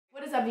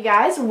What's up, you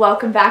guys?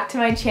 Welcome back to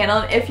my channel.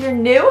 And if you're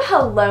new,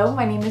 hello,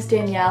 my name is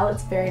Danielle.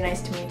 It's very nice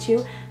to meet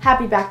you.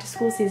 Happy back to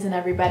school season,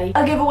 everybody.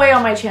 A giveaway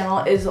on my channel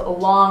is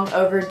long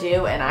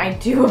overdue, and I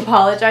do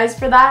apologize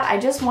for that. I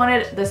just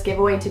wanted this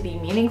giveaway to be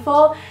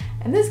meaningful,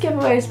 and this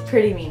giveaway is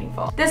pretty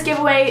meaningful. This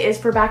giveaway is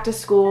for back to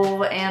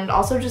school and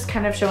also just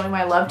kind of showing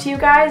my love to you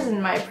guys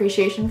and my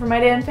appreciation for my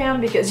Dan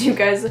fam, because you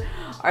guys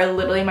are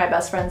literally my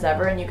best friends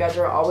ever, and you guys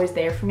are always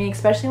there for me,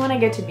 especially when I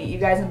get to meet you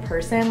guys in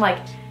person. Like,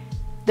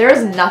 there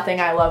is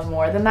nothing I love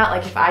more than that.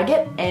 Like, if I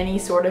get any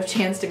sort of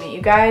chance to meet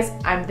you guys,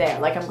 I'm there.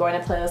 Like, I'm going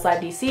to Playlist Live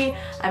DC,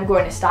 I'm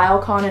going to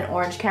StyleCon in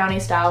Orange County,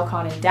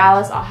 StyleCon in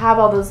Dallas. I'll have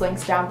all those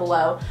links down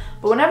below.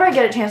 But whenever I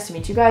get a chance to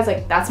meet you guys,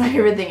 like, that's my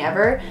favorite thing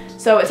ever.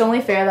 So it's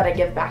only fair that I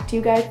give back to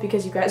you guys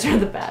because you guys are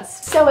the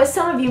best. So as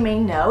some of you may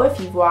know,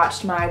 if you've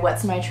watched my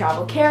What's in My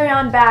Travel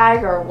Carry-On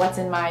Bag or What's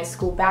in My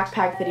School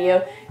Backpack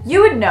video,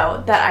 you would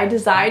know that I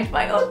designed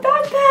my own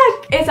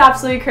backpack. It's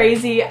absolutely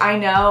crazy, I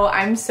know.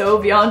 I'm so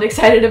beyond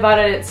excited about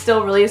it. It's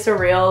still really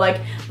surreal.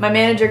 Like, my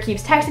manager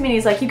keeps texting me and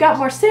he's like, you got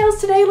more sales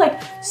today?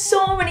 Like,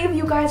 so many of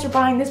you guys are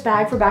buying this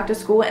bag for back to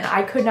school, and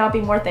I could not be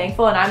more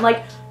thankful, and I'm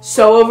like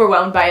so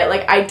overwhelmed by it.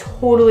 Like, I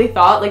totally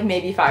thought like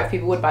maybe 5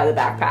 people would buy the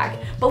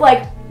backpack, but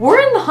like, we're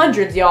in the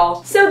hundreds,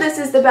 y'all. So this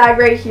is the bag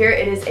right here.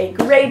 It is a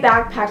gray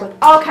backpack with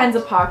all kinds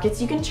of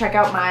pockets. You can check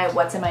out my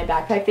What's in My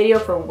Backpack video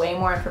for way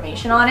more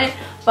information on it,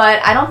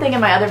 but I don't think in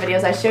my other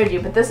videos I showed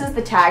you, but this is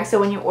the tag. So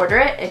when you order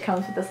it, it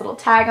comes with this little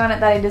tag on it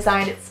that I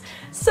designed. It's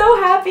so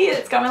happy.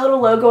 It's got my little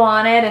logo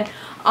on it, and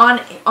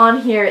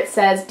on here it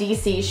says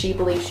DC, she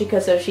believes she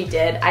could, so she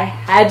did. I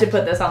had to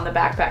put this on the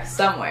backpack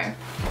somewhere.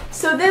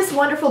 So this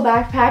wonderful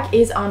backpack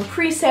is on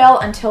pre-sale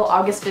until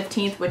August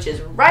 15th, which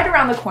is right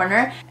around the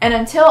corner. And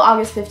until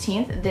August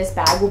 15th, this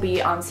bag will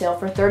be on sale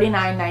for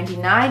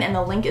 $39.99, and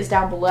the link is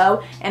down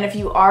below. And if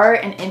you are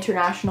an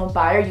international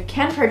buyer, you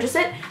can purchase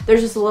it.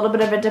 There's just a little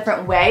bit of a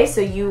different way.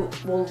 So you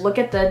will look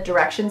at the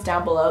directions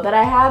down below that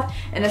I have,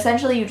 and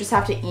essentially you just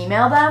have to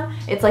email them.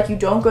 It's like you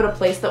don't go to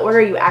place the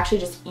order, you actually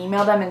just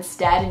email them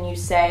instead, and you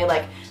say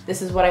like,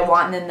 this is what I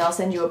want, and then they'll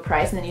send you a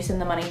price, and then you send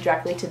the money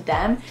directly to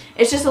them.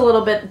 It's just a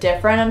little bit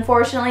different,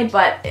 unfortunately,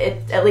 but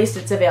at least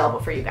it's available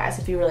for you guys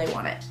if you really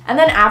want it. And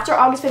then after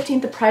August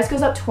 15th, the price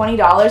goes up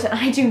 $20, and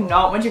I do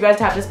not want you guys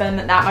to have to spend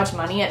that much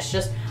money. It's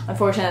just,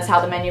 unfortunately, that's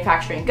how the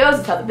manufacturing goes.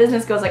 It's how the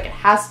business goes. Like, it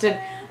has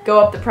to go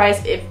up the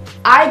price. If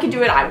I could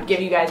do it, I would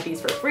give you guys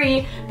these for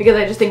free because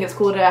I just think it's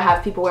cool to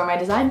have people wear my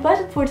design, but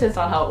unfortunately that's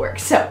not how it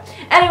works. So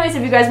anyways,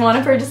 if you guys want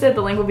to purchase it,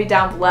 the link will be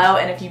down below,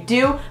 and if you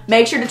do,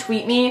 make sure to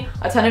tweet me.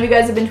 A ton of you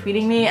guys have been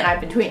tweeting me, and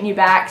I've been tweeting you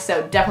back,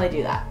 so definitely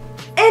do that.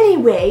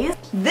 Anyways,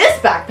 this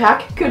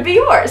backpack could be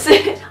yours.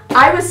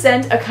 I was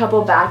sent a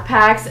couple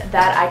backpacks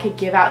that I could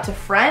give out to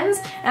friends,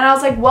 and I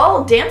was like,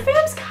 well, Dan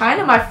fam's kind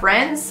of my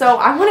friends, so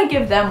I want to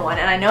give them one.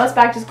 And I know it's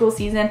back to school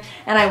season,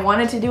 and I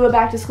wanted to do a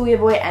back to school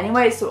giveaway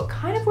anyway, so it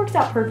kind of works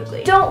out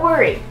perfectly. Don't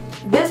worry,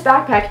 this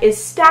backpack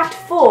is stacked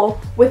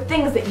full with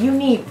things that you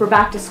need for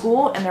back to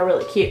school, and they're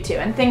really cute too,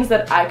 and things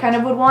that I kind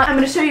of would want. I'm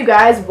going to show you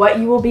guys what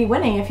you will be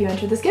winning if you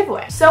enter this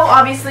giveaway. So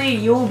obviously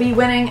you will be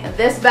winning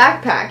this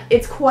backpack.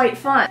 It's quite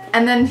fun.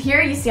 And then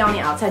here you see on the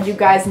outside, you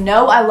guys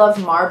know I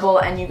love marble,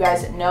 and you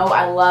guys know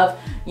I love,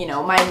 you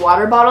know, my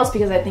water bottles,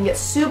 because I think it's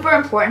super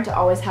important to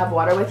always have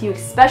water with you,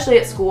 especially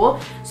at school.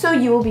 So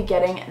you will be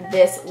getting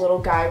this little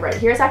guy right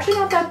here. It's actually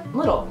not that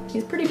little.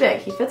 He's pretty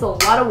big. He fits a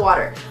lot of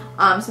water.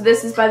 So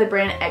this is by the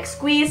brand X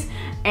Squeeze,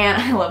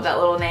 and I love that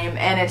little name,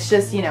 and it's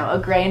just, you know, a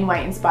gray and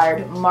white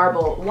inspired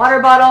marble water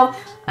bottle.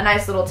 A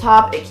nice little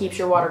top. It keeps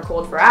your water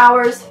cold for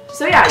hours.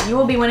 So yeah, you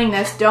will be winning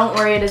this. Don't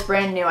worry, it is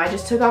brand new. I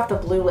just took off the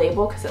blue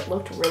label because it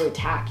looked really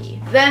tacky.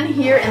 Then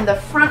here in the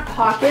front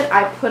pocket,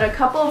 I put a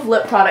couple of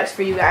lip products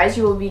for you guys.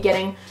 You will be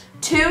getting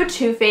 2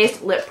 Too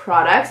Faced lip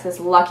products. This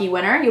lucky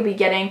winner, you'll be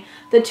getting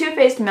the Too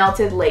Faced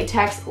Melted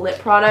Latex lip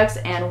products,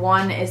 and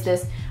one is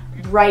this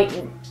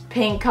bright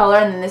pink color,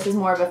 and then this is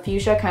more of a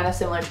fuchsia, kind of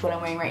similar to what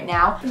I'm wearing right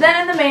now.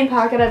 Then in the main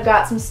pocket, I've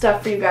got some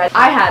stuff for you guys.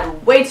 I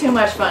had way too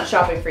much fun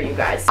shopping for you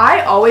guys.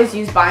 I always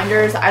use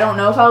binders. I don't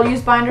know if I'll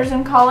use binders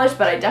in college,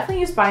 but I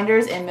definitely use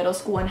binders in middle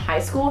school and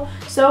high school.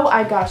 So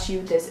I got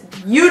you this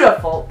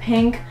beautiful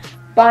pink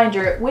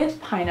binder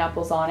with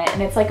pineapples on it,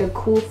 and it's like a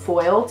cool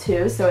foil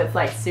too, so it's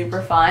like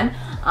super fun.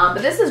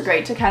 But this is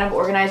great to kind of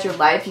organize your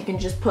life. You can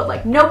just put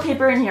like note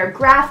paper in here,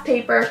 graph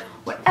paper,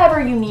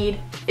 whatever you need,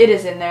 it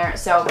is in there.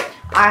 So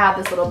I have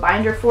this little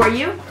binder for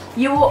you.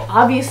 You will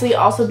obviously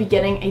also be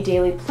getting a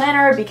daily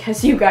planner,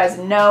 because you guys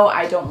know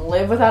I don't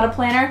live without a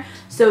planner.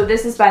 So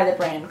this is by the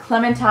brand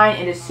Clementine.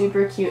 It is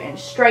super cute and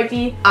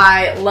stripy.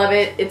 I love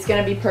it. It's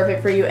going to be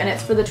perfect for you, and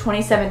it's for the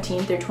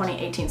 2017 through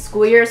 2018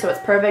 school year, so it's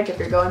perfect if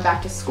you're going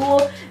back to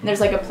school and there's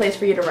like a place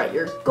for you to write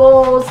your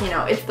goals. You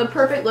know, it's the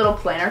perfect little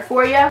planner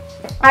for you.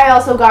 I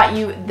also got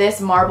you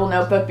this marble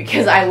notebook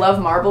because I love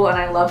marble and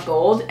I love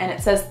gold, and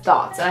it says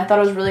thoughts, and I thought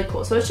it was really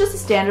cool. So it's just a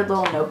standard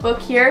little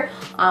notebook here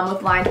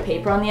with lined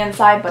paper on the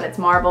inside, but it's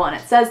marble and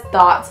it says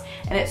thoughts,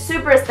 and it's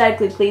super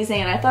aesthetically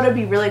pleasing, and I thought it'd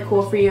be really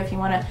cool for you if you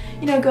want to,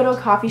 you know, go to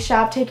a coffee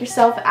shop, take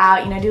yourself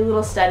out, you know, do a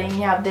little studying.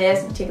 You have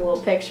this and take a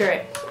little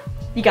picture.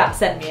 you gotta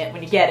send me it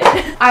when you get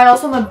it. I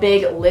also am a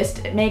big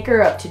list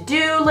maker of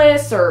to-do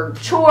lists or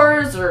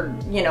chores or,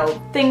 you know,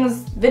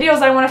 things,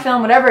 videos I want to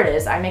film, whatever it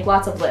is. I make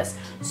lots of lists.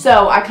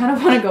 So I kind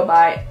of want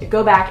to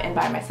go back and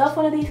buy myself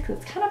one of these because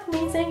it's kind of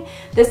amazing.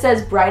 This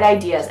says Bright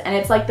Ideas, and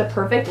it's like the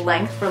perfect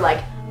length for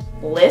like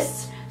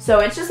lists. So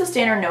it's just a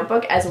standard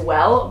notebook as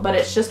well, but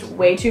it's just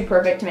way too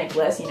perfect to make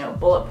lists, you know,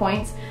 bullet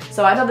points.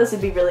 So I thought this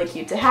would be really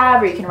cute to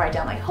have, or you can write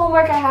down like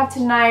homework I have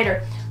tonight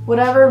or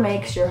whatever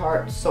makes your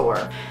heart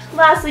soar.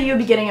 Lastly, you'll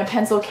be getting a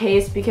pencil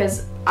case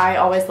because I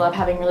always love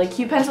having really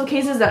cute pencil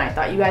cases, and I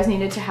thought you guys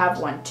needed to have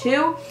one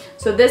too.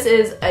 So this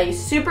is a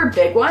super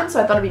big one,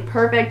 so I thought it'd be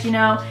perfect, you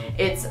know.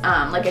 It's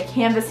like a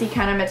canvasy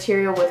kind of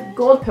material with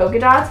gold polka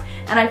dots,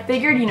 and I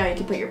figured, you know, you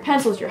could put your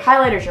pencils, your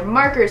highlighters, your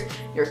markers,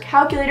 your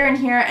calculator in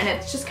here, and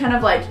it's just kind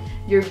of like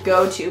your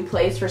go-to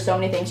place for so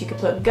many things. You could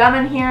put gum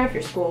in here if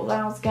your school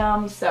allows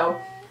gum, so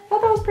I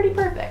thought that was pretty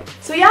perfect.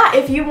 So yeah,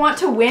 if you want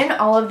to win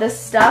all of this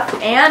stuff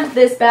and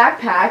this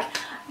backpack,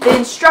 the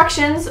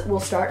instructions will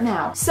start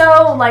now.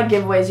 So like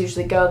giveaways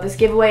usually go, this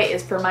giveaway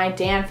is for my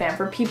Dan fam,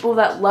 for people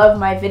that love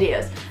my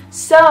videos.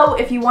 So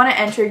if you want to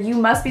enter, you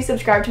must be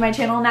subscribed to my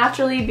channel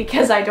naturally,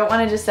 because I don't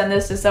want to just send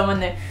this to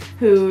someone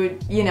who,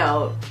 you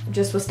know,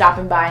 just was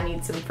stopping by and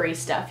needs some free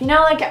stuff. You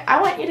know, like,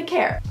 I want you to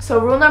care. So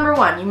rule number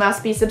 1, you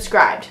must be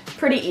subscribed.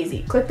 Pretty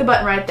easy. Click the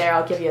button right there.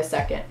 I'll give you a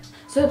second.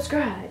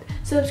 Subscribe.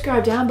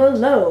 Subscribe down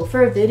below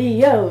for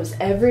videos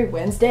every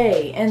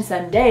Wednesday and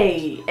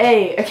Sunday.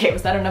 Hey, okay,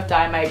 was that enough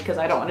dynamite? Because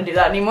I don't want to do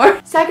that anymore.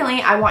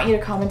 Secondly, I want you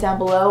to comment down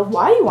below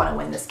why you want to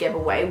win this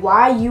giveaway,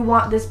 why you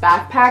want this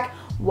backpack,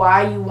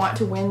 why you want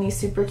to win these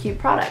super cute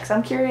products.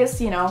 I'm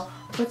curious, you know,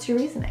 what's your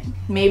reasoning?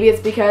 Maybe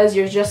it's because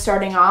you're just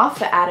starting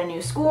off at a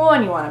new school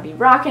and you want to be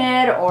rocking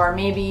it, or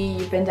maybe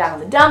you've been down in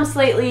the dumps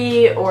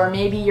lately, or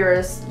maybe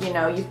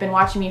you've been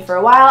watching me for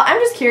a while. I'm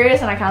just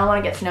curious and I kind of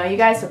want to get to know you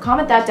guys, so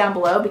comment that down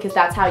below because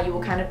that's how you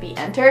will kind of be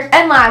entered.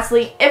 And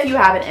lastly, if you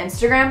have an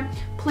Instagram,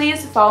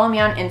 please follow me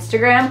on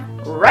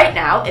Instagram right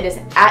now. It is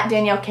at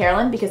Danielle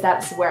Carolyn, because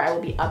that's where I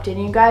will be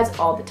updating you guys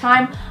all the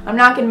time. I'm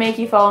not going to make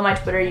you follow my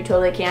Twitter, you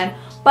totally can.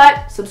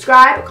 But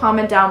subscribe,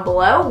 comment down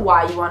below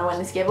why you want to win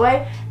this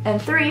giveaway. And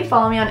 3,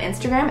 follow me on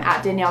Instagram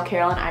at Danielle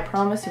Carolyn. I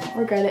promise you won't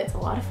regret it. It's a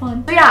lot of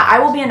fun. So yeah, I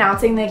will be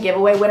announcing the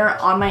giveaway winner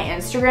on my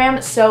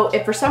Instagram. So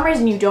if for some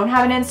reason you don't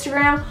have an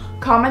Instagram,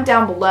 comment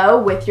down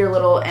below with your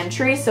little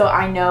entry so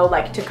I know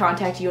like to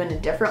contact you in a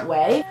different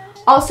way.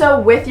 Also,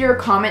 with your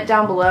comment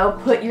down below,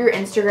 put your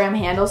Instagram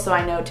handle so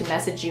I know to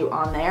message you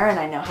on there and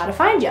I know how to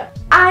find you.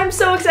 I'm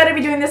so excited to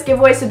be doing this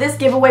giveaway. So this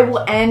giveaway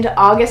will end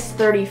August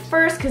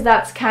 31st because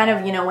that's kind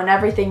of, you know, when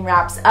everything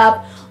wraps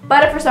up.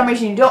 But if for some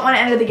reason you don't want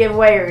to enter the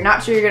giveaway, or you're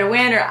not sure you're going to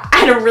win, or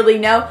I don't really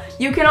know,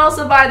 you can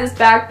also buy this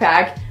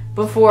backpack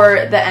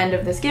before the end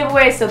of this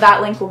giveaway, so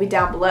that link will be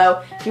down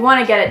below. If you want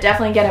to get it,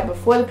 definitely get it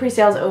before the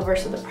pre-sale is over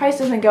so the price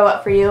doesn't go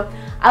up for you.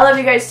 I love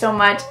you guys so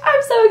much.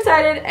 I'm so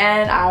excited,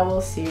 and I will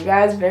see you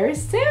guys very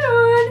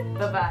soon.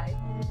 Bye-bye.